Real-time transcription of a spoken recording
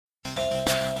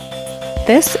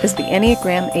This is the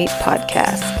Enneagram 8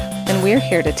 podcast, and we're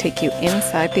here to take you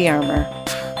inside the armor.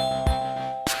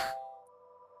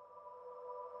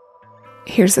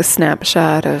 Here's a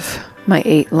snapshot of my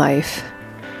 8 life.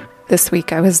 This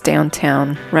week I was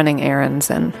downtown running errands,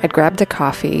 and I'd grabbed a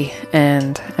coffee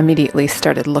and immediately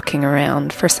started looking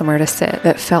around for somewhere to sit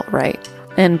that felt right.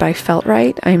 And by felt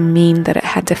right, I mean that it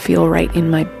had to feel right in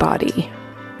my body.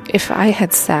 If I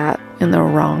had sat in the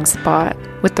wrong spot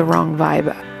with the wrong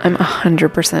vibe, I'm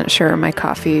 100% sure my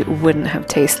coffee wouldn't have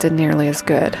tasted nearly as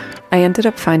good. I ended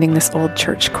up finding this old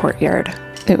church courtyard.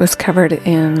 It was covered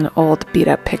in old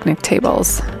beat-up picnic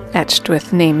tables, etched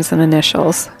with names and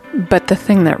initials. But the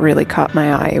thing that really caught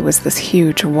my eye was this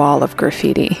huge wall of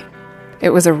graffiti.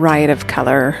 It was a riot of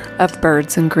color, of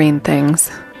birds and green things,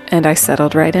 and I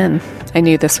settled right in. I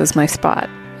knew this was my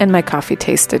spot, and my coffee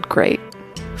tasted great.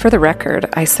 For the record,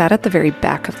 I sat at the very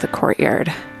back of the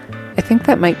courtyard. I think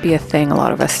that might be a thing a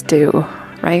lot of us do,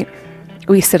 right?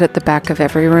 We sit at the back of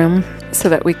every room so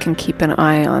that we can keep an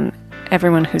eye on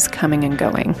everyone who's coming and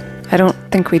going. I don't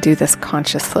think we do this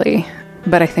consciously,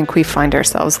 but I think we find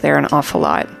ourselves there an awful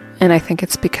lot. And I think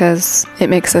it's because it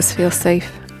makes us feel safe.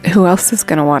 Who else is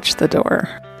going to watch the door?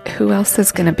 Who else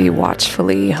is going to be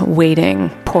watchfully waiting,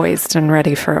 poised, and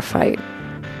ready for a fight?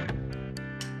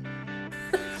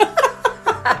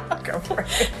 Go for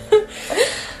it.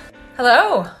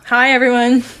 Hello. Hi,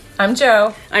 everyone. I'm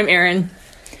Joe. I'm Erin.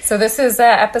 So this is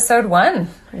episode 1.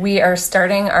 We are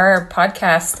starting our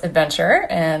podcast adventure,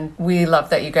 and we love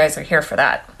that you guys are here for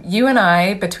that. You and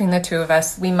I, between the two of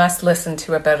us, we must listen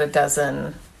to about a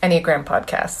dozen Enneagram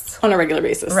podcasts. On a regular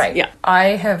basis. Right. Yeah. I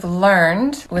have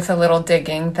learned with a little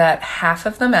digging that half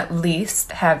of them at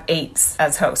least have 8s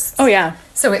as hosts. Oh, yeah.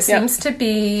 So it seems to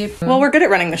be... Well, we're good at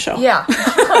running the show. Yeah.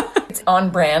 It's on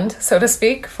brand, so to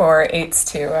speak, for 8s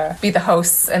to be the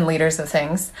hosts and leaders of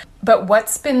things. But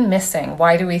what's been missing?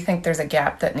 Why do we think there's a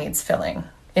gap that needs filling?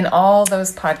 In all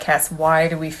those podcasts, why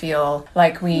do we feel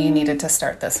like we needed to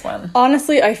start this one?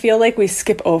 Honestly, I feel like we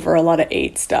skip over a lot of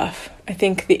 8 stuff. I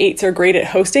think the 8s are great at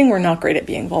hosting. We're not great at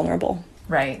being vulnerable.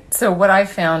 Right. So what I've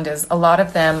found is a lot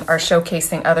of them are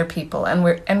showcasing other people, and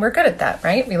we're good at that,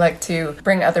 right? We like to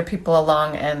bring other people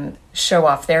along and show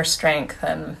off their strength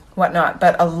and whatnot.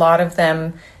 But a lot of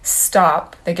them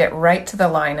stop. They get right to the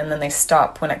line, and then they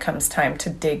stop when it comes time to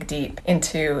dig deep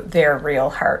into their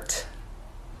real heart.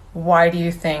 Why do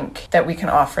you think that we can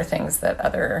offer things that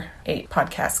other 8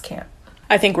 podcasts can't?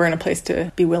 I think we're in a place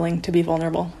to be willing to be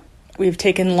vulnerable. We've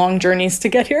taken long journeys to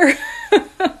get here.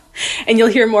 And you'll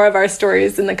hear more of our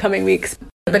stories in the coming weeks.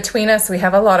 Between us, we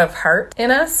have a lot of heart in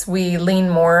us. We lean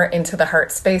more into the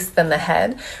heart space than the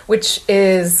head, which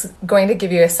is going to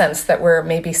give you a sense that we're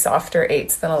maybe softer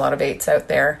 8s than a lot of 8s out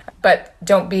there. But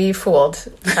don't be fooled.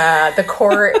 The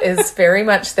core is very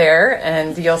much there,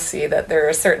 and you'll see that there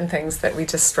are certain things that we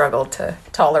just struggle to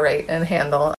tolerate and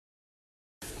handle.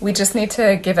 We just need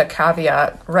to give a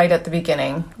caveat right at the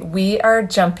beginning. We are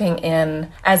jumping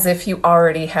in as if you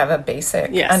already have a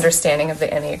basic understanding of the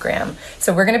Enneagram.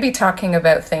 So we're going to be talking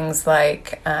about things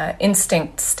like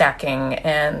instinct stacking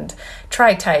and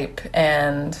tri-type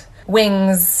and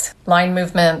wings, line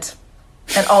movement,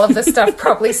 and all of this stuff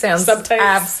probably sounds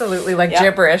absolutely like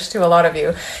gibberish to a lot of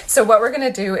you. So what we're going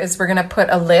to do is we're going to put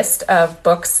a list of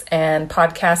books and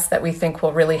podcasts that we think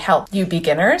will really help you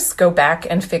beginners go back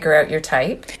and figure out your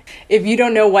type. If you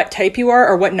don't know what type you are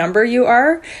or what number you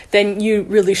are, then you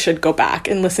really should go back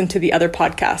and listen to the other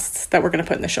podcasts that we're going to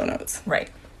put in the show notes. Right.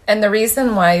 And the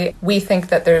reason why we think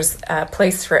that there's a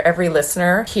place for every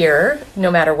listener here, no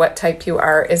matter what type you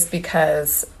are, is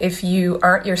because if you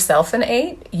aren't yourself an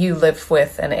 8, you live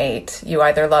with an 8. You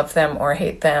either love them or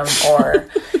hate them, or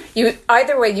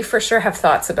either way, you for sure have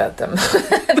thoughts about them.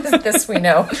 This we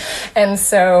know. And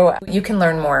so you can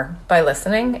learn more by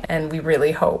listening. And we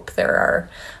really hope there are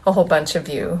a whole bunch of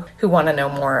you who want to know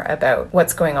more about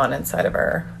what's going on inside of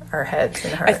our heads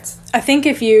and hearts. I think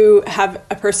if you have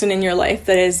a person in your life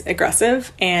that is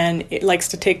aggressive and it likes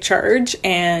to take charge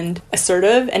and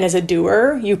assertive and is a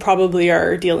doer, you probably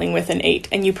are dealing with an 8,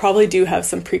 and you probably do have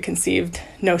some preconceived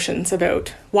notions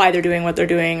about why they're doing what they're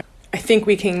doing. I think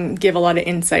we can give a lot of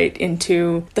insight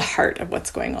into the heart of what's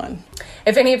going on.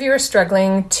 If any of you are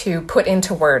struggling to put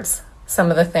into words some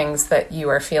of the things that you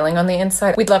are feeling on the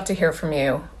inside, we'd love to hear from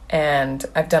you. And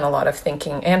I've done a lot of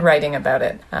thinking and writing about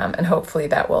it. And hopefully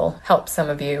that will help some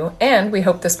of you. And we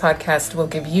hope this podcast will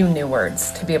give you new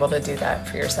words to be able to do that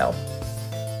for yourself.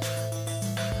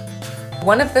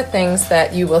 One of the things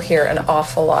that you will hear an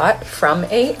awful lot from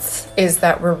 8s is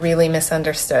that we're really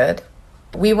misunderstood.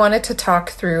 We wanted to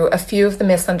talk through a few of the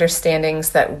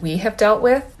misunderstandings that we have dealt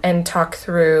with and talk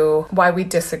through why we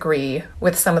disagree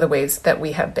with some of the ways that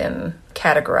we have been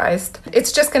categorized.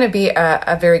 It's just going to be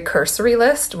a very cursory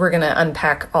list. We're going to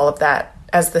unpack all of that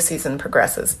as the season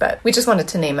progresses, but we just wanted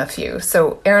to name a few.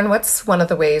 So, Erin, what's one of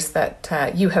the ways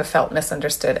that you have felt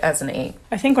misunderstood as an 8?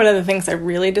 I think one of the things I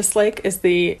really dislike is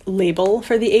the label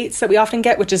for the 8s that we often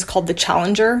get, which is called the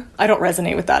challenger. I don't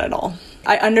resonate with that at all.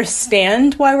 I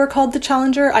understand why we're called the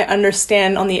challenger. I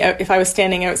understand if I was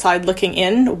standing outside looking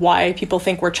in, why people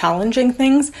think we're challenging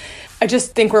things. I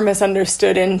just think we're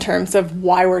misunderstood in terms of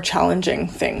why we're challenging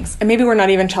things. And maybe we're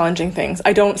not even challenging things.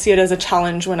 I don't see it as a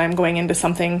challenge when I'm going into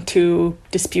something to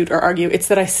dispute or argue. It's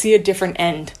that I see a different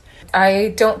end.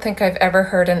 I don't think I've ever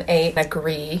heard an 8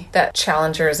 agree that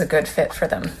challenger is a good fit for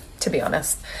them, to be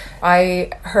honest. I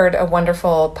heard a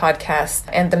wonderful podcast,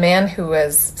 and the man who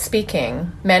was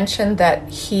speaking mentioned that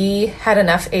he had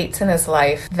enough 8s in his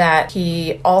life that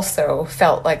he also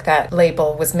felt like that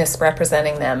label was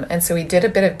misrepresenting them. And so he did a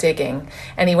bit of digging,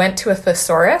 and he went to a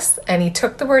thesaurus, and he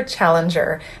took the word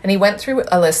challenger, and he went through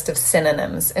a list of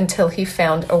synonyms until he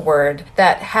found a word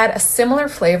that had a similar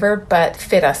flavor but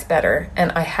fit us better.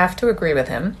 And I have to agree with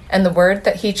him. And the word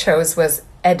that he chose was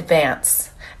advance.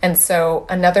 And so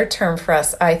another term for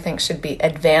us, I think, should be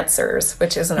advancers,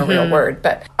 which isn't a real word.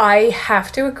 But I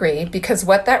have to agree, because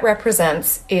what that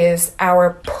represents is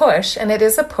our push, and it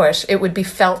is a push. It would be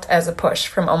felt as a push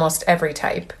from almost every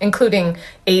type, including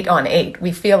 8 on 8.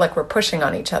 We feel like we're pushing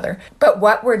on each other. But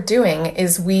what we're doing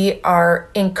is we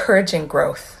are encouraging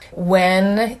growth.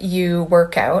 When you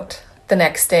work out, the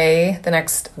next day, the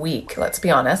next week, let's be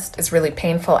honest, is really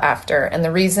painful after. And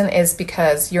the reason is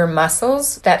because your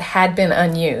muscles that had been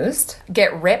unused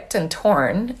get ripped and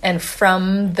torn, and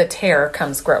from the tear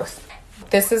comes growth.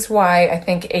 This is why I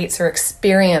think 8s are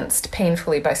experienced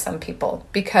painfully by some people,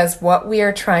 because what we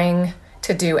are trying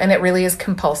to do, and it really is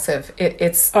compulsive.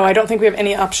 It's I don't think we have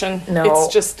any option. No.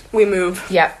 It's just we move.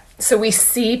 Yeah. So we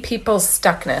see people's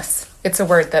stuckness. It's a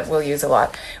word that we'll use a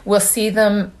lot. We'll see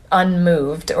them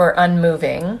unmoved or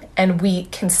unmoving, and we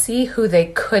can see who they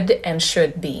could and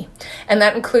should be. And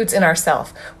that includes in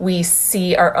ourselves. We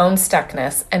see our own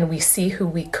stuckness, and we see who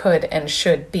we could and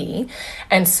should be.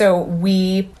 And so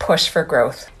we push for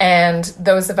growth. And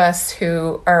those of us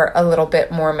who are a little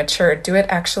bit more mature do it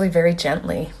actually very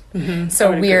gently.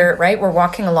 So we're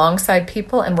walking alongside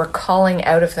people, and we're calling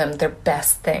out of them their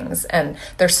best things and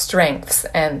their strengths,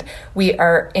 and we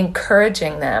are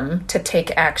encouraging them to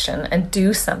take action and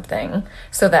do something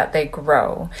so that they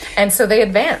grow, and so they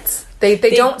advance. They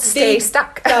don't stay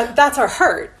stuck. That's our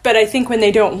heart. But I think when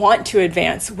they don't want to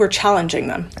advance, we're challenging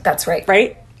them. That's right.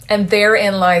 Right? And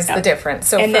therein lies the difference.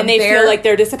 So and then they feel like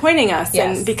they're disappointing us,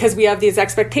 yes. and because we have these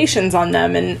expectations on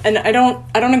them, and I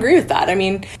don't agree with that. I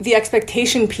mean, the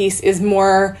expectation piece is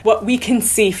more what we can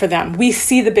see for them. We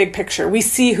see the big picture. We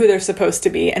see who they're supposed to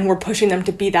be, and we're pushing them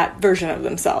to be that version of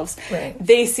themselves. Right.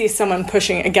 They see someone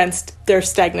pushing against their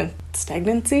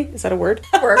stagnancy. Is that a word?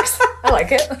 Works. I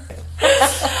like it.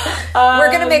 We're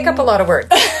going to make up a lot of words.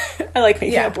 I like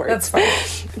making up words. That's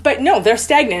fine. But no, they're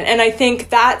stagnant, and I think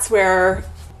that's where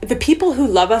the people who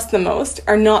love us the most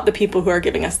are not the people who are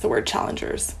giving us the word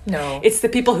challengers. No. It's the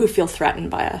people who feel threatened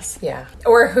by us. Yeah.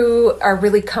 Or who are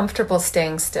really comfortable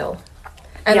staying still.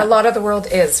 And a lot of the world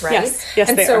is, right? Yes,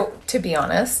 and they so, are. to be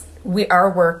honest, our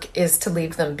work is to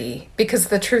leave them be. Because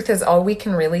the truth is, all we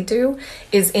can really do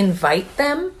is invite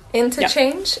them into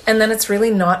change, and then it's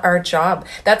really not our job.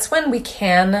 That's when we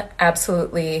can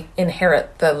absolutely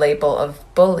inherit the label of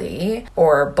bully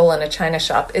or bull in a china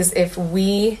shop, is if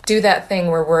we do that thing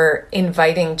where we're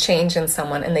inviting change in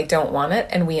someone and they don't want it,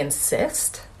 and we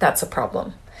insist. That's a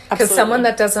problem. Because someone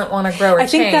that doesn't want to grow or change...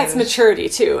 I think that's maturity,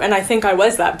 too. And I think I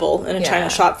was that bull in a china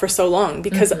shop for so long.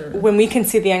 Because when we can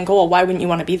see the end goal, why wouldn't you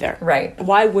want to be there? Right.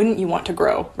 Why wouldn't you want to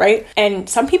grow, right? And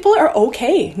some people are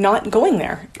okay not going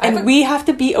there. And we have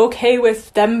to be okay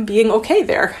with them being okay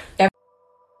there.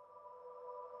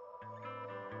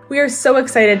 We are so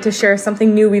excited to share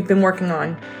something new we've been working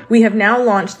on. We have now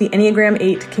launched the Enneagram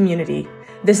 8 community.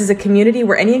 This is a community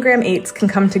where Enneagram 8s can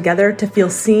come together to feel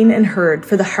seen and heard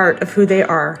for the heart of who they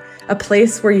are, a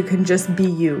place where you can just be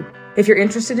you. If you're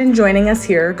interested in joining us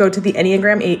here, go to the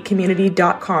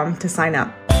Enneagram8community.com to sign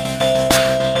up. I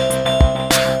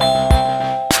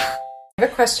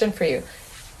have a question for you.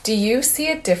 Do you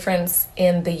see a difference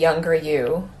in the younger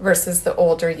you versus the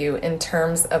older you in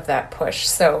terms of that push?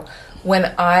 So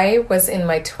when I was in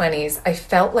my 20s, I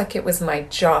felt like it was my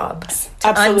job to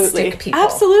unstick people.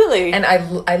 Absolutely. And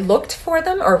I looked for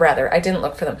them, or rather, I didn't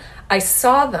look for them. I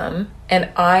saw them,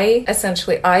 and I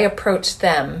approached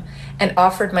them, and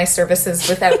offered my services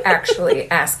without actually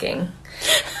asking,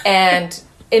 and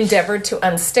endeavored to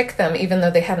unstick them even though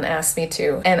they hadn't asked me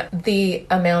to. And the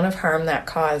amount of harm that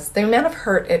caused, the amount of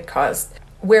hurt it caused.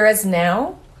 Whereas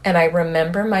now, and I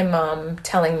remember my mom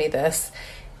telling me this,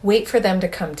 wait for them to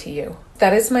come to you.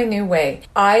 That is my new way.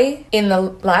 I, in the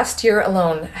last year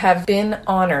alone, have been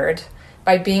honored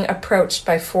by being approached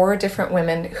by 4 different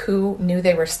women who knew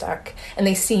they were stuck, and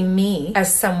they see me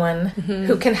as someone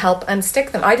who can help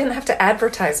unstick them. I didn't have to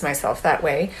advertise myself that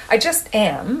way. I just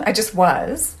am. I just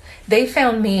was. They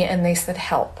found me and they said,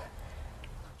 help.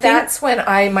 That's when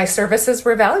my services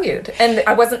were valued. And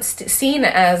I wasn't seen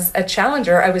as a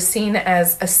challenger. I was seen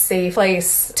as a safe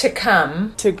place to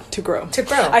come. To grow. To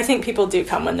grow. I think people do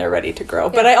come when they're ready to grow.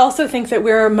 Yeah. But I also think that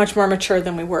we're much more mature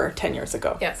than we were 10 years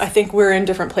ago. Yes. I think we're in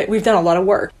different places. We've done a lot of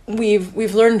work.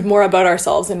 We've learned more about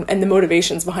ourselves and the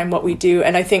motivations behind what we do.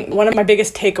 And I think one of my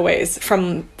biggest takeaways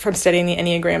from studying the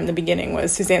Enneagram in the beginning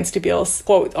was Suzanne Stabille's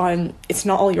quote on, it's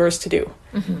not all yours to do.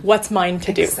 What's mine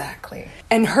to do? Exactly.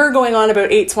 And her going on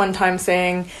about 8s one time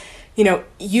saying, you know,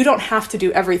 you don't have to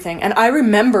do everything. And I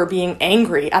remember being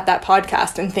angry at that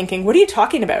podcast and thinking, what are you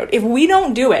talking about? If we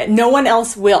don't do it, no one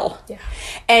else will. Yeah.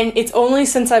 And it's only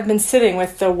since I've been sitting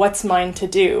with the what's mine to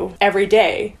do every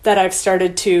day that I've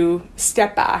started to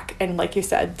step back. And like you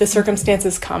said, the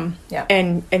circumstances come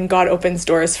and God opens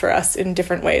doors for us in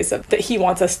different ways that he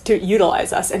wants us to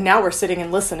utilize us. And now we're sitting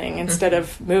and listening instead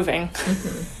of moving.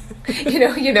 You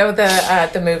know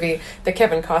the movie, the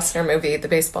Kevin Costner movie, the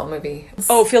baseball movie.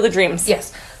 Oh, Field of Dreams.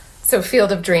 Yes. So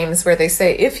Field of Dreams, where they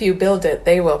say, if you build it,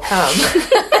 they will come.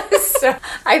 So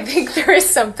I think there is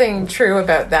something true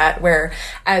about that, where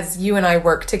as you and I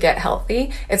work to get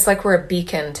healthy, it's like we're a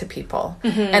beacon to people.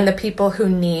 And the people who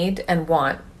need and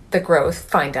want the growth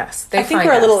find us. I think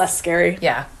we're a little less scary.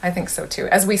 Yeah, I think so too.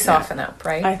 As we soften up,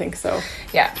 right? I think so.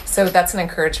 Yeah. So that's an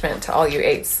encouragement to all you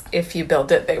 8s. If you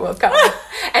build it, they will come.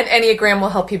 And Enneagram will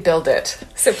help you build it.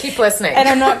 So keep listening. And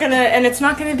it's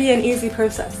not gonna be an easy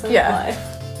process.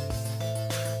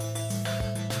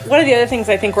 One of the other things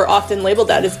I think we're often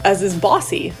labeled as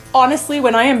bossy. Honestly,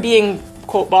 when I am being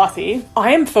quote bossy,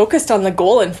 I am focused on the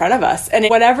goal in front of us. And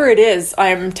whatever it is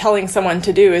I'm telling someone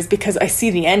to do is because I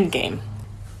see the end game.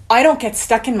 I don't get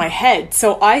stuck in my head.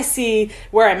 So I see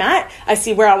where I'm at, I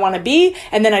see where I want to be,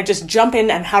 and then I just jump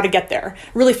in and how to get there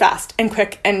really fast and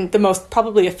quick and the most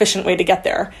probably efficient way to get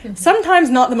there. Sometimes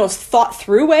not the most thought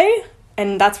through way,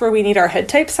 and that's where we need our head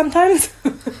types sometimes.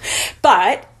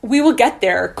 But we will get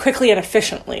there quickly and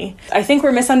efficiently. I think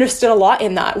we're misunderstood a lot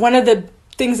in that. One of the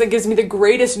things that gives me the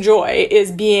greatest joy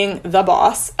is being the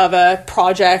boss of a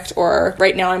project, or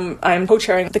right now I'm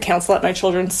co-chairing the council at my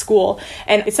children's school.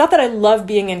 And it's not that I love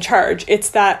being in charge,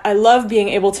 it's that I love being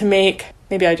able to make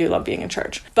Maybe I do love being in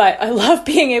charge, but I love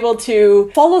being able to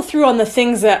follow through on the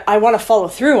things that I want to follow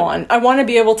through on. I want to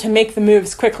be able to make the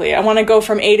moves quickly. I want to go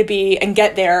from A to B and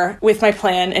get there with my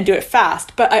plan and do it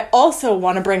fast. But I also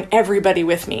want to bring everybody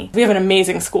with me. We have an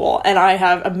amazing school and I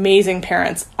have amazing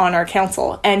parents on our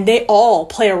council, and they all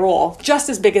play a role just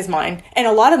as big as mine, and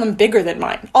a lot of them bigger than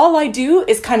mine. All I do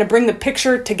is kind of bring the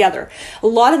picture together. A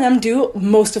lot of them do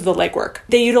most of the legwork.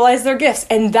 They utilize their gifts,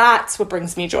 and that's what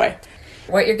brings me joy.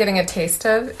 What you're getting a taste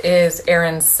of is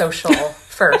Erin's social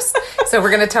first. So we're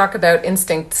going to talk about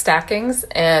instinct stackings,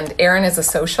 and Erin is a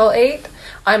social 8.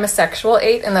 I'm a sexual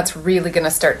 8, and that's really going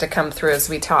to start to come through as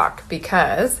we talk,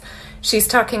 because she's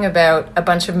talking about a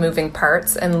bunch of moving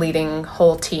parts and leading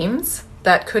whole teams.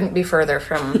 That couldn't be further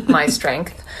from my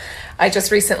strength. I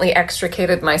just recently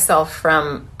extricated myself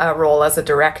from a role as a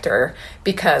director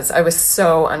because I was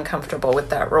so uncomfortable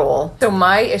with that role. So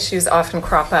my issues often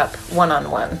crop up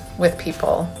one-on-one with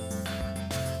people.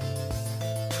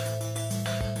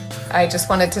 I just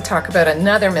wanted to talk about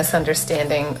another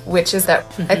misunderstanding, which is that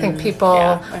I think people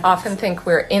often think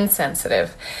we're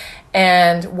insensitive.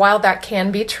 And while that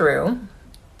can be true,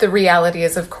 the reality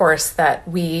is, of course, that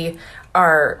we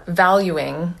are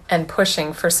valuing and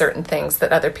pushing for certain things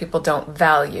that other people don't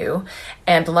value.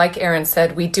 And like Erin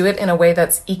said, we do it in a way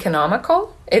that's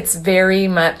economical. It's very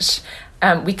much,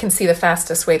 we can see the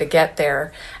fastest way to get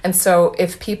there. And so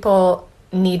if people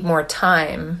need more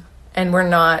time and we're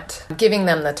not giving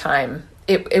them the time,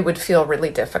 it would feel really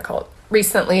difficult.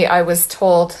 Recently, I was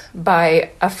told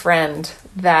by a friend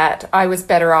that I was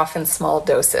better off in small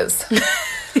doses.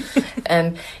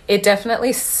 And it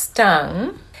definitely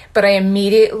stung. But I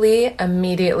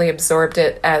immediately absorbed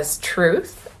it as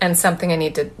truth and something I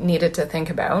needed to think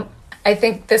about. I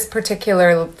think this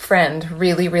particular friend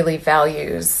really, really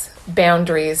values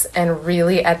boundaries and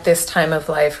really at this time of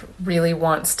life really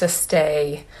wants to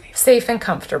stay safe and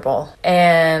comfortable.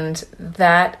 And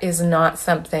that is not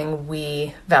something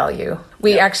we value.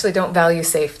 We actually don't value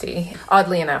safety.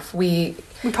 Oddly enough, we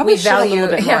probably should a little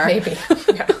bit more. Yeah, maybe.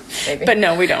 Yeah, maybe. But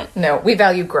no, we don't. No, we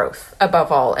value growth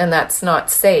above all, and that's not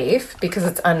safe because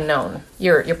it's unknown.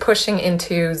 You're pushing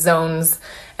into zones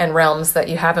and realms that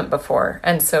you haven't before,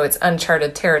 and so it's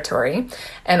uncharted territory.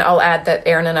 And I'll add that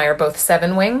Erin and I are both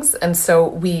 7 wings, and so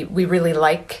we really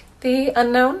like the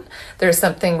unknown. There's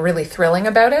something really thrilling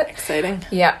about it. Exciting.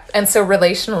 Yeah. And so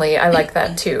relationally, I like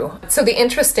that too. So the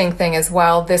interesting thing is,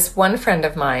 while this one friend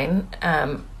of mine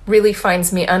really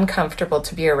finds me uncomfortable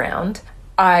to be around,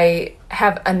 I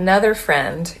have another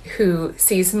friend who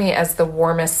sees me as the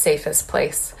warmest, safest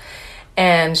place.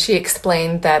 And she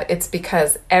explained that it's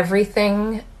because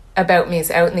everything about me is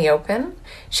out in the open.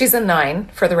 She's a 9,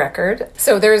 for the record.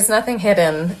 So there's nothing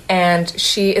hidden, and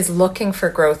she is looking for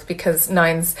growth because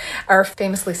 9s are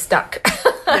famously stuck.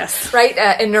 Yes. Right?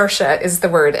 Inertia is the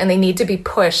word, and they need to be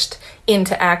pushed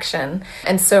into action.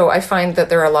 And so I find that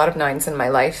there are a lot of 9s in my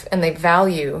life, and they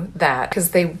value that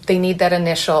because they need that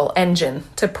initial engine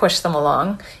to push them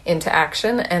along into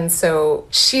action. And so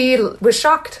she was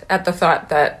shocked at the thought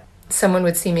that someone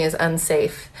would see me as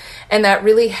unsafe. And that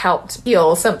really helped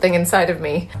heal something inside of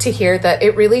me to hear that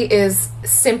it really is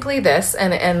simply this,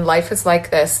 and life is like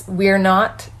this. We're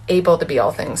not able to be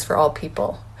all things for all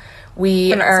people.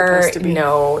 We are,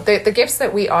 no, the gifts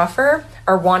that we offer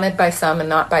are wanted by some and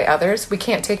not by others. We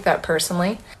can't take that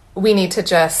personally. We need to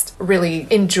just really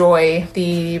enjoy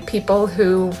the people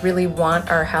who really want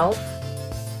our help.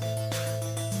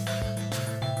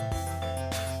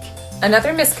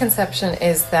 Another misconception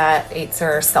is that 8s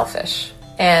are selfish.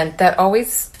 And that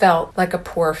always felt like a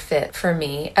poor fit for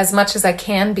me. As much as I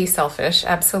can be selfish,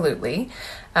 absolutely.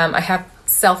 I have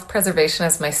self-preservation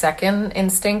as my second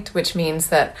instinct, which means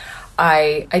that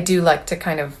I do like to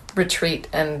kind of retreat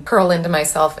and curl into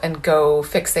myself and go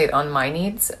fixate on my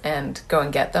needs and go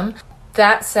and get them.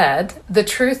 That said, the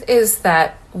truth is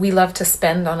that we love to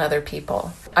spend on other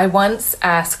people. I once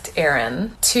asked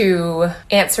Erin to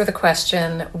answer the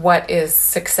question, what is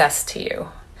success to you?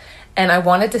 And I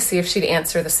wanted to see if she'd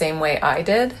answer the same way I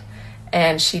did.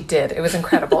 And she did. It was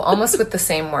incredible. Almost with the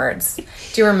same words.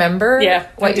 Do you remember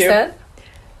what you said?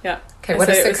 Yeah. Okay, what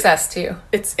is success to you?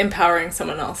 It's empowering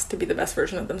someone else to be the best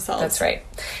version of themselves. That's right.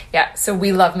 Yeah, so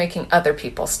we love making other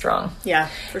people strong. Yeah,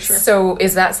 for sure. So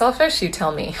is that selfish? You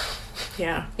tell me.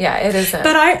 Yeah. Yeah, it isn't.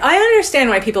 But I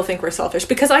understand why people think we're selfish,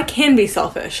 because I can be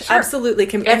selfish. Sure. Absolutely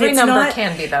can be. Every number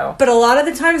can be, though. But a lot of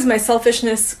the times my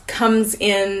selfishness comes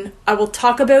in, I will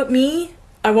talk about me.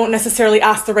 I won't necessarily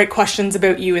ask the right questions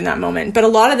about you in that moment. But a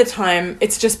lot of the time,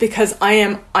 it's just because I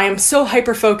am so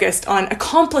hyper-focused on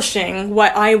accomplishing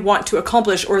what I want to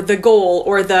accomplish, or the goal,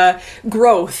 or the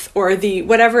growth, or the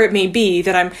whatever it may be,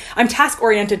 that I'm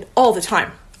task-oriented all the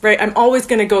time. Right? I'm always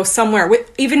going to go somewhere,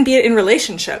 with, even be it in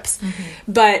relationships.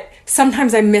 Mm-hmm. But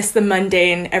sometimes I miss the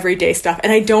mundane, everyday stuff.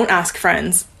 And I don't ask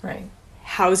friends, right?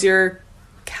 How's your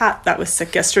cat that was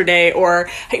sick yesterday? Or,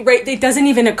 right, it doesn't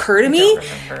even occur to me.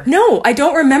 No, I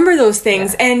don't remember those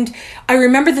things. Yeah. And I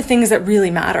remember the things that really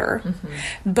matter.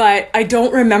 Mm-hmm. But I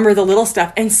don't remember the little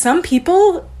stuff. And some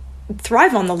people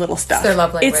thrive on the little stuff. It's their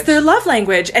love language. It's their love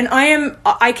language. And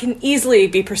I can easily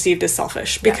be perceived as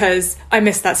selfish because I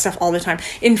miss that stuff all the time.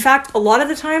 In fact, a lot of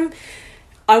the time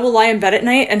I will lie in bed at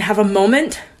night and have a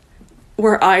moment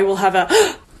where I will have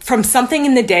from something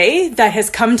in the day that has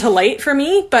come to light for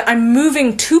me, but I'm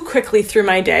moving too quickly through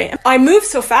my day. I move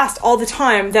so fast all the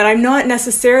time that I'm not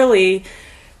necessarily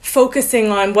focusing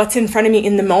on what's in front of me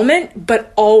in the moment,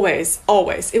 but always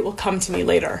it will come to me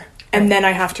later. And then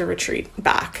I have to retreat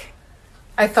back.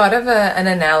 I thought of an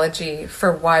analogy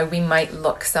for why we might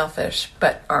look selfish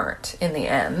but aren't in the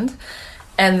end.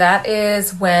 And that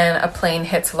is when a plane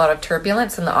hits a lot of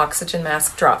turbulence and the oxygen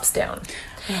mask drops down.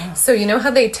 Yeah. So you know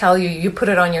how they tell you put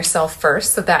it on yourself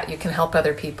first so that you can help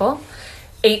other people?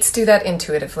 8s do that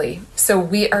intuitively. So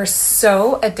we are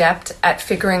so adept at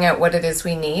figuring out what it is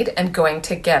we need and going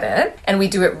to get it. And we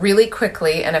do it really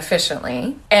quickly and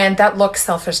efficiently. And that looks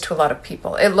selfish to a lot of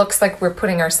people. It looks like we're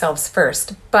putting ourselves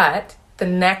first. But the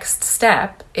next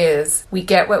step is we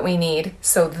get what we need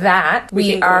so that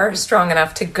we are strong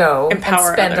enough to go empower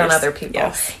and spend others. On other people.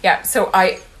 Yes. Yeah. So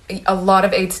a lot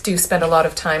of 8s do spend a lot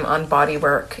of time on body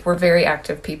work. We're very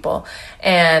active people.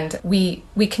 And we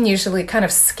can usually kind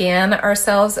of scan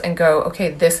ourselves and go,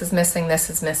 okay, this is missing, this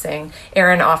is missing.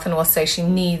 Erin often will say she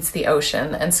needs the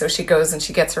ocean. And so she goes and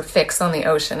she gets her fix on the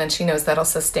ocean and she knows that'll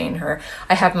sustain her.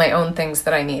 I have my own things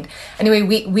that I need. Anyway,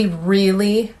 we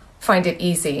really find it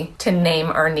easy to name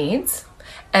our needs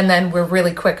and then we're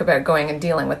really quick about going and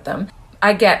dealing with them.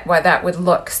 I get why that would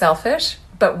look selfish,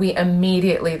 but we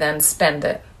immediately then spend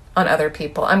it on other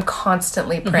people. I'm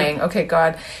constantly praying, okay,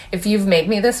 God, if you've made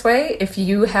me this way, if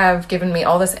you have given me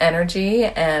all this energy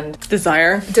and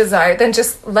desire, then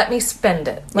just let me spend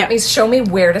it. Show me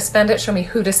where to spend it, show me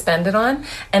who to spend it on.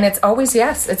 And it's always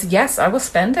yes. It's yes, I will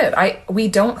spend it. We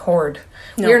don't hoard.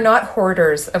 No. We're not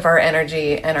hoarders of our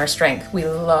energy and our strength. We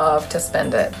love to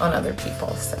spend it on other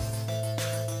people. So.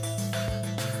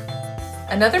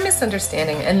 Another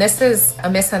misunderstanding, and this is a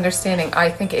misunderstanding I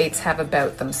think 8s have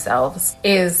about themselves,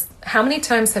 is how many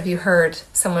times have you heard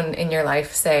someone in your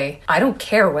life say, I don't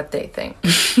care what they think?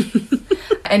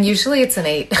 And usually it's an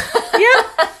 8. Yeah.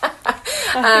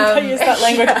 I think I use that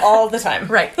language all the time.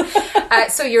 Right.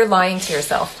 So you're lying to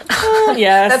yourself.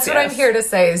 Yes. That's what I'm here to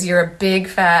say is you're a big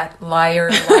fat liar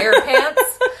pants.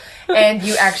 And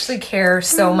you actually care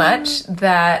so much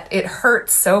that it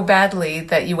hurts so badly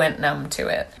that you went numb to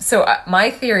it. So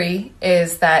my theory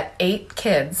is that 8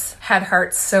 kids had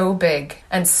hearts so big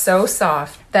and so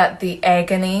soft that the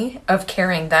agony of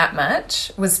caring that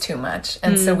much was too much.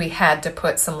 And so we had to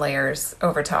put some layers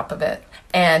over top of it.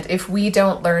 And if we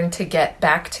don't learn to get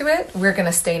back to it, we're going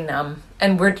to stay numb.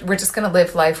 And we're just going to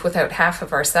live life without half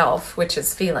of ourself, which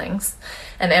is feelings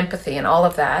and empathy and all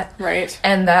of that. Right.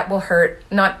 And that will hurt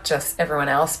not just everyone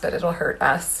else, but it'll hurt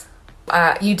us.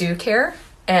 You do care.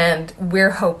 And we're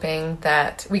hoping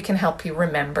that we can help you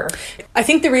remember. I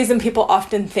think the reason people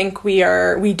often think we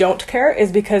don't care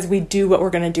is because we do what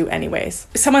we're going to do anyways.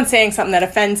 Someone saying something that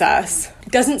offends us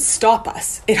doesn't stop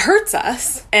us. It hurts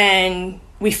us and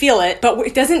we feel it, but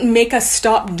it doesn't make us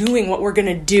stop doing what we're going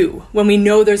to do when we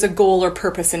know there's a goal or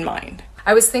purpose in mind.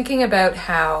 I was thinking about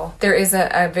how there is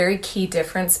a very key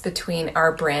difference between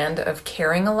our brand of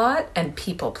caring a lot and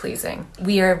people pleasing.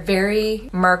 We are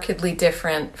very markedly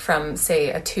different from,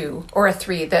 say, a 2 or a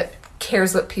 3 that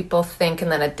cares what people think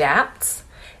and then adapts.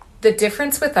 The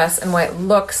difference with us and why it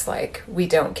looks like we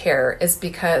don't care is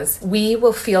because we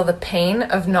will feel the pain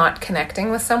of not connecting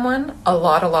with someone a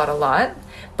lot,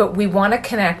 but we want to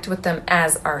connect with them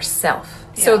as ourself.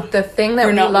 Yeah. So the thing that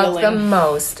we love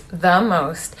the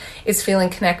most is feeling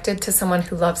connected to someone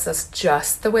who loves us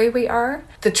just the way we are.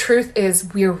 The truth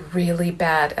is we're really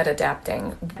bad at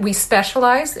adapting. We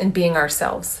specialize in being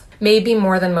ourselves, maybe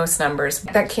more than most numbers.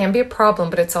 That can be a problem,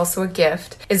 but it's also a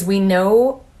gift, is we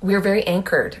know we're very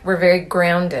anchored, we're very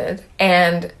grounded,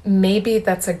 and maybe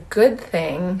that's a good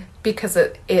thing because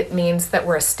it means that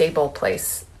we're a stable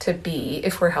place to be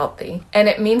if we're healthy. And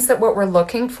it means that what we're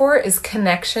looking for is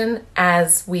connection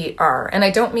as we are. And I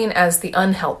don't mean as the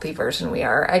unhealthy version we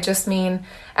are. I just mean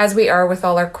as we are with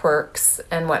all our quirks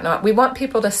and whatnot. We want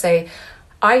people to say,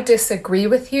 I disagree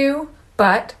with you,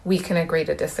 but we can agree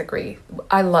to disagree.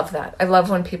 I love that. I love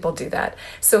when people do that.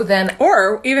 So then...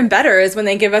 Or even better is when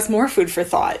they give us more food for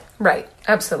thought. Right.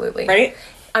 Absolutely. Right?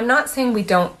 I'm not saying we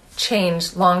don't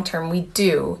change long term. We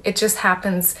do. It just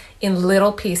happens in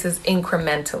little pieces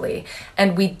incrementally.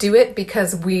 And we do it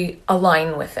because we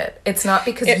align with it. It's not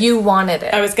because you wanted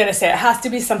it. I was going to say, it has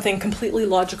to be something completely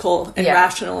logical and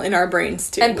rational in our brains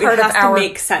too. And part it has of our, to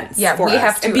make sense for we us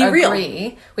have to and be agree.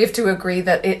 real. We have to agree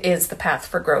that it is the path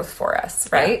for growth for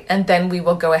us, right? Yeah. And then we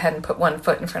will go ahead and put one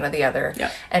foot in front of the other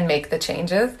and make the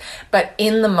changes. But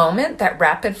in the moment, that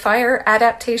rapid fire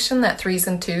adaptation that 3s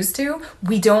and 2s do,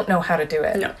 we don't know how to do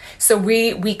it. No. So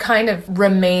we kind of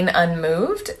remain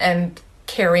unmoved and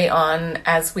carry on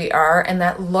as we are, and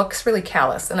that looks really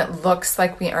callous and it looks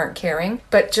like we aren't caring,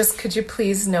 but just could you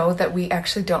please know that we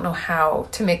actually don't know how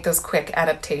to make those quick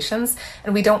adaptations,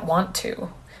 and we don't want to.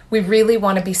 We really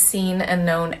want to be seen and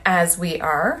known as we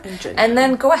are, and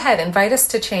then go ahead, invite us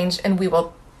to change, and we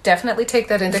will definitely take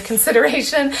that into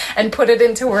consideration and put it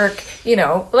into work,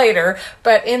 later.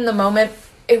 But in the moment,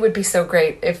 it would be so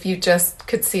great if you just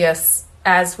could see us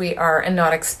as we are and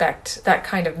not expect that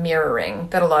kind of mirroring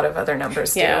that a lot of other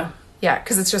numbers do. Yeah,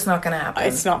 because it's just not going to happen.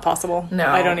 It's not possible.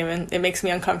 No. It makes me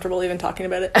uncomfortable even talking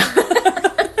about it.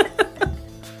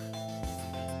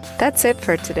 That's it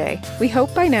for today. We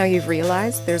hope by now you've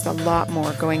realized there's a lot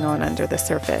more going on under the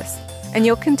surface, and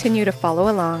you'll continue to follow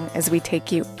along as we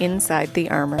take you inside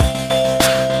the armor.